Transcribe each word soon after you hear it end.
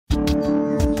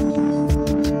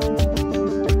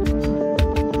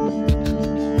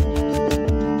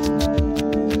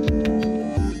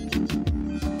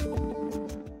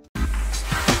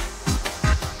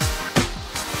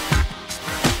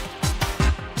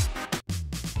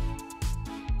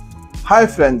Hi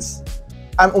friends,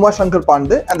 I'm Shankar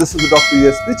Pandey and this is the Dr.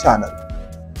 ESP channel.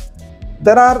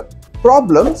 There are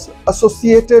problems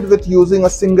associated with using a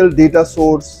single data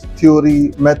source,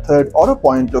 theory, method or a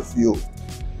point of view.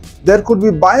 There could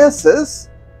be biases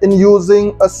in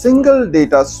using a single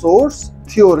data source,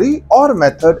 theory or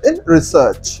method in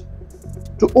research.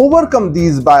 To overcome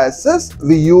these biases,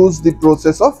 we use the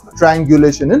process of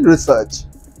triangulation in research.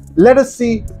 Let us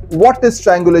see what is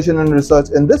triangulation in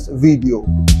research in this video.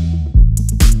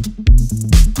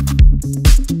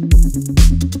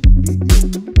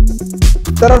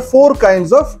 There are four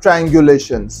kinds of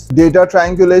triangulations: data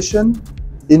triangulation,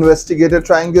 investigator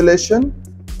triangulation,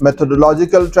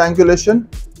 methodological triangulation,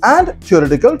 and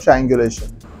theoretical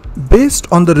triangulation.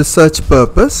 Based on the research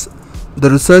purpose, the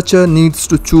researcher needs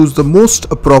to choose the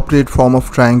most appropriate form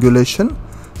of triangulation: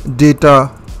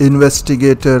 data,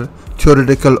 investigator,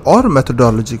 theoretical or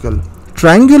methodological.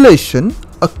 Triangulation,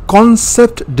 a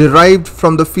concept derived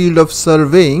from the field of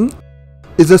surveying,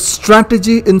 is a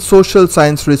strategy in social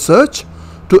science research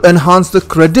to enhance the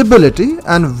credibility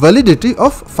and validity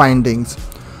of findings.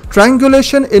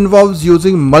 Triangulation involves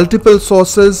using multiple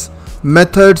sources,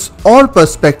 methods or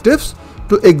perspectives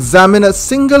to examine a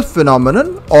single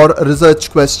phenomenon or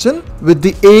research question with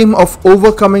the aim of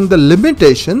overcoming the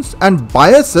limitations and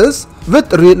biases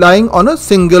with relying on a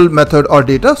single method or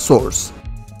data source.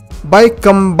 By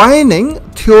combining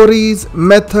theories,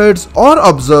 methods or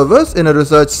observers in a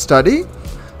research study,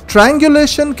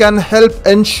 triangulation can help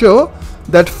ensure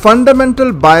that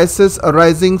fundamental biases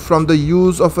arising from the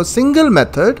use of a single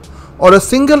method or a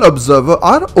single observer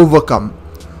are overcome.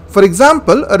 For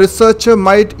example, a researcher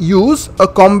might use a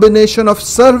combination of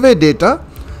survey data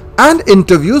and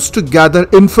interviews to gather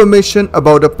information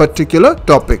about a particular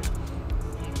topic.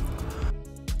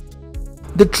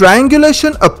 The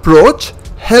triangulation approach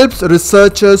helps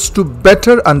researchers to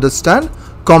better understand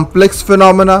complex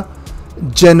phenomena,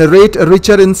 generate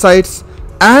richer insights,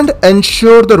 and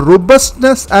ensure the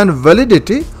robustness and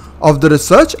validity of the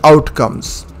research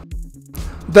outcomes.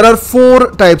 There are four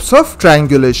types of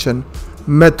triangulation: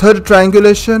 method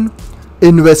triangulation,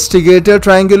 investigator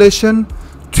triangulation,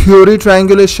 theory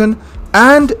triangulation,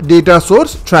 and data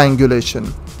source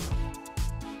triangulation.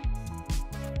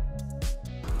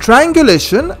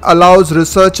 Triangulation allows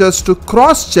researchers to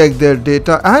cross-check their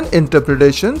data and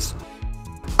interpretations,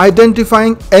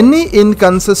 identifying any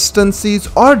inconsistencies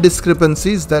or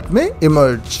discrepancies that may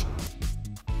emerge.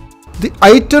 The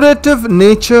iterative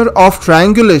nature of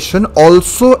triangulation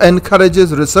also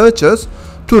encourages researchers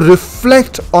to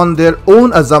reflect on their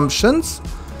own assumptions,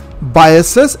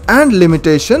 biases, and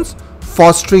limitations,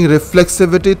 fostering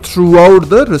reflexivity throughout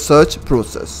the research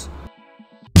process.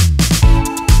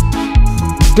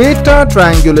 Data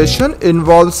triangulation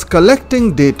involves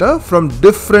collecting data from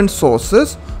different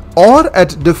sources or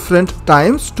at different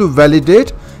times to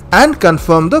validate and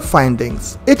confirm the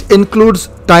findings. It includes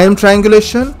time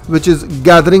triangulation, which is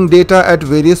gathering data at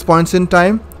various points in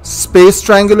time; space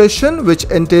triangulation, which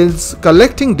entails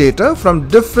collecting data from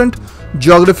different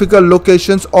geographical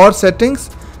locations or settings;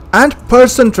 and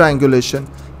person triangulation,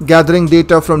 gathering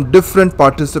data from different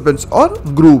participants or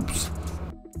groups.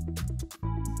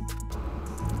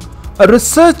 A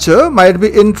researcher might be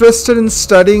interested in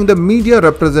studying the media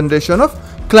representation of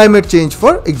climate change,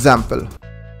 for example.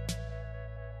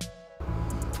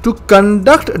 To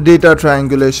conduct data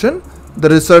triangulation, the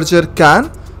researcher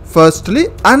can firstly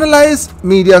analyze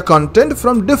media content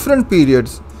from different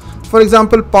periods, for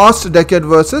example past decade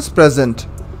versus present,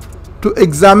 to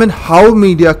examine how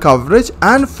media coverage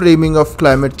and framing of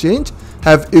climate change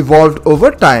have evolved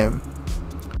over time.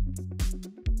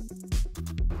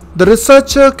 The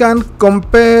researcher can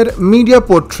compare media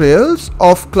portrayals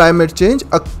of climate change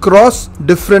across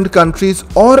different countries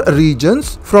or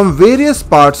regions from various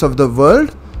parts of the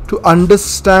world to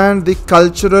understand the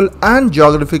cultural and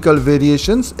geographical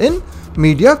variations in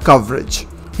media coverage.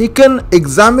 He can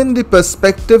examine the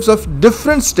perspectives of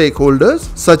different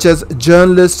stakeholders such as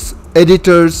journalists,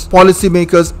 editors,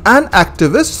 policymakers, and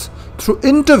activists through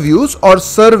interviews or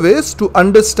surveys to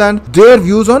understand their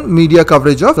views on media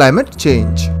coverage of climate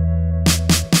change.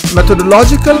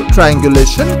 Methodological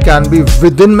triangulation can be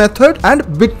within method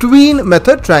and between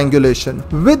method triangulation.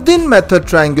 Within method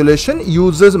triangulation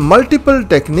uses multiple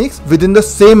techniques within the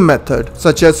same method,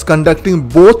 such as conducting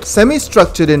both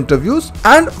semi-structured interviews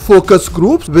and focus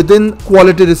groups within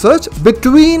quality research.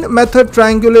 Between method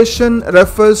triangulation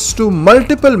refers to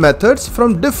multiple methods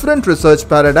from different research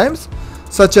paradigms,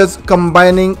 such as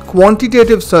combining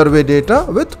quantitative survey data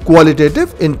with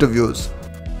qualitative interviews.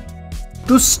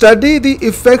 To study the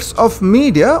effects of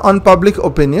media on public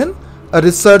opinion, a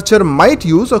researcher might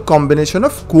use a combination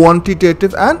of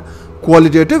quantitative and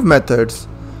qualitative methods.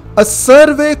 A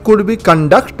survey could be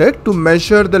conducted to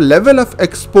measure the level of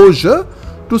exposure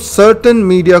to certain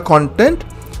media content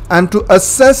and to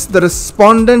assess the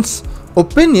respondents'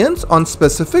 opinions on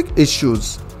specific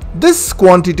issues. This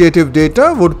quantitative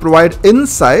data would provide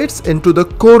insights into the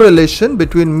correlation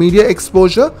between media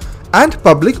exposure and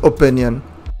public opinion.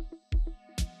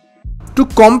 To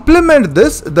complement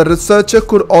this, the researcher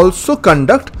could also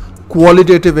conduct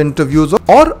qualitative interviews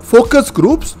or focus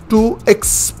groups to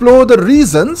explore the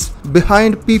reasons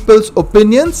behind people's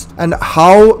opinions and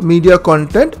how media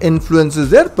content influences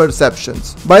their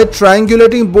perceptions. By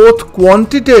triangulating both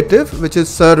quantitative, which is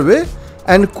survey,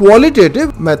 and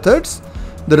qualitative methods,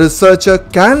 the researcher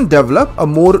can develop a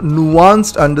more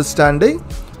nuanced understanding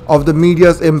of the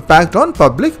media's impact on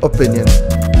public opinion.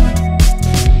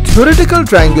 Theoretical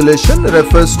triangulation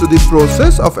refers to the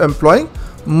process of employing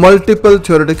multiple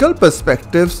theoretical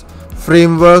perspectives,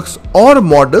 frameworks, or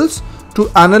models to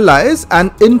analyze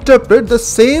and interpret the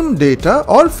same data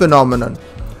or phenomenon.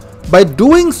 By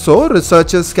doing so,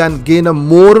 researchers can gain a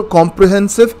more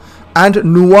comprehensive and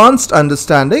nuanced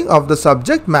understanding of the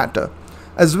subject matter,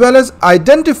 as well as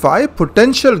identify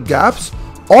potential gaps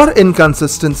or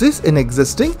inconsistencies in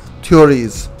existing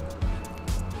theories.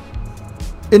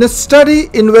 In a study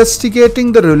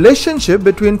investigating the relationship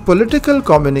between political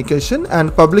communication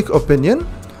and public opinion,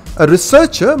 a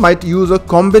researcher might use a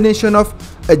combination of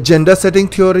agenda setting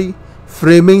theory,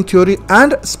 framing theory,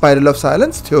 and spiral of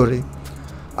silence theory.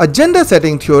 Agenda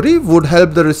setting theory would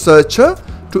help the researcher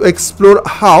to explore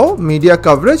how media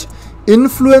coverage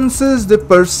influences the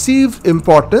perceived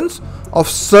importance of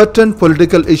certain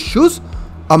political issues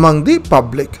among the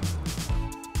public.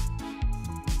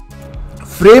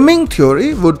 Framing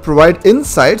theory would provide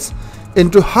insights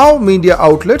into how media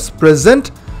outlets present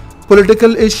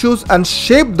political issues and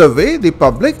shape the way the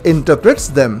public interprets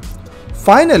them.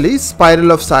 Finally,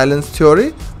 spiral of silence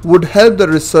theory would help the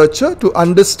researcher to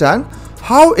understand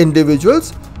how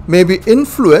individuals may be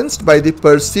influenced by the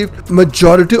perceived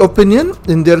majority opinion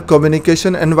in their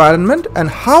communication environment and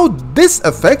how this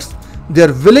affects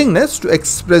their willingness to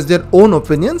express their own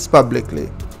opinions publicly.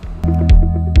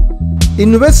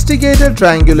 Investigator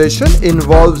triangulation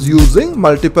involves using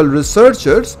multiple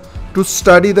researchers to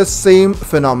study the same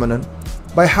phenomenon.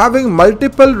 By having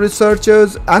multiple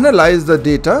researchers analyze the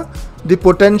data, the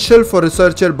potential for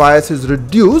researcher bias is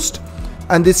reduced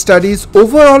and the study's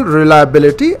overall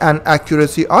reliability and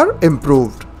accuracy are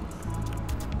improved.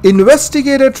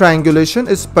 Investigator triangulation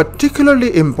is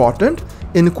particularly important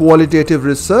in qualitative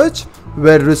research,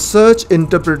 where research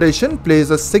interpretation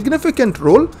plays a significant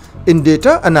role in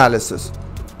data analysis.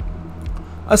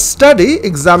 A study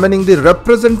examining the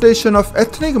representation of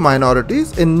ethnic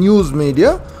minorities in news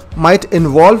media might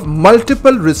involve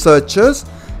multiple researchers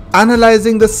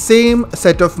analyzing the same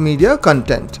set of media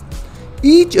content.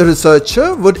 Each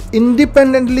researcher would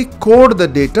independently code the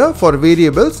data for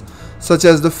variables such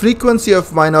as the frequency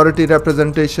of minority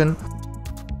representation,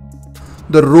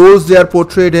 the roles they are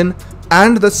portrayed in,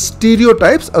 and the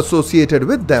stereotypes associated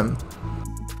with them.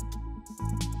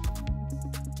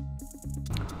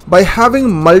 By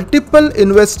having multiple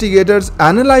investigators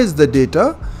analyze the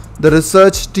data, the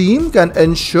research team can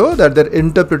ensure that their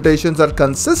interpretations are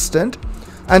consistent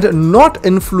and not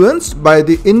influenced by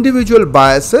the individual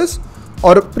biases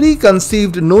or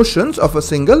preconceived notions of a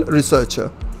single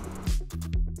researcher.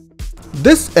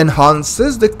 This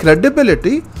enhances the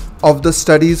credibility of the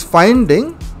study's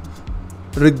finding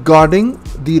regarding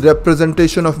the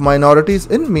representation of minorities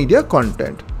in media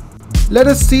content. Let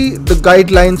us see the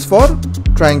guidelines for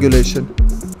triangulation.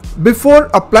 Before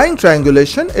applying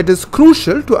triangulation, it is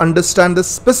crucial to understand the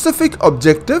specific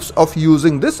objectives of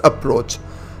using this approach.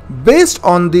 Based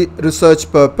on the research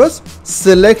purpose,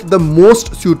 select the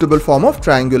most suitable form of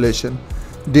triangulation: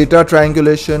 data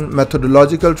triangulation,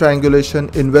 methodological triangulation,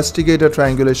 investigator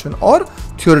triangulation, or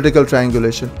theoretical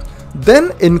triangulation.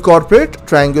 Then incorporate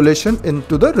triangulation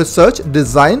into the research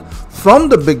design from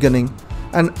the beginning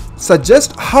and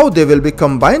suggest how they will be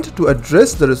combined to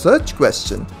address the research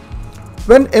question.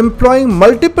 When employing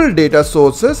multiple data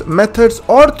sources, methods,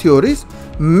 or theories,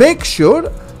 make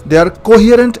sure they are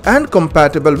coherent and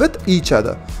compatible with each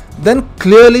other. Then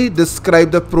clearly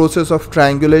describe the process of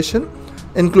triangulation,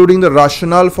 including the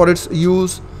rationale for its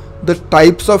use, the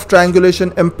types of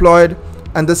triangulation employed,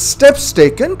 and the steps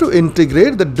taken to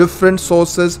integrate the different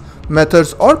sources,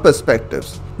 methods, or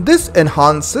perspectives. This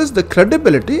enhances the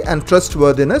credibility and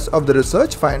trustworthiness of the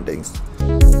research findings.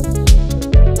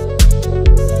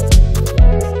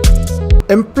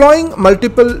 Employing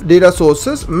multiple data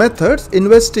sources, methods,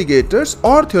 investigators,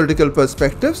 or theoretical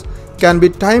perspectives can be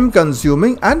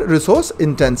time-consuming and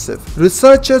resource-intensive.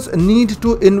 Researchers need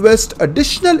to invest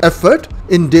additional effort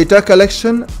in data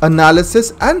collection,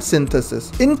 analysis, and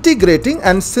synthesis. Integrating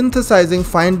and synthesizing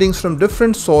findings from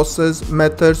different sources,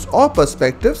 methods, or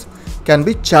perspectives can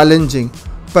be challenging,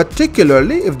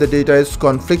 particularly if the data is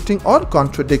conflicting or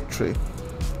contradictory.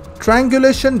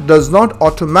 Triangulation does not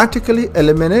automatically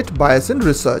eliminate bias in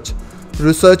research.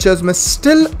 Researchers may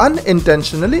still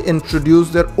unintentionally introduce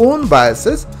their own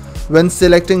biases when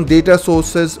selecting data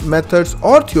sources, methods,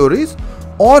 or theories,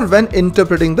 or when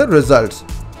interpreting the results.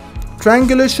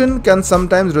 Triangulation can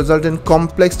sometimes result in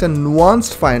complex and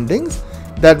nuanced findings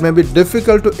that may be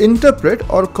difficult to interpret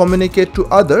or communicate to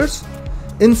others.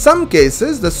 In some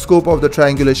cases, the scope of the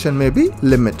triangulation may be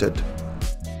limited.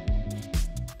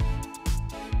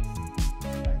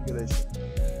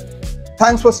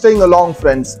 Thanks for staying along,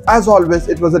 friends. As always,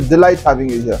 it was a delight having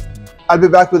you here. I'll be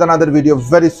back with another video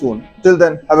very soon. Till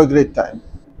then, have a great time.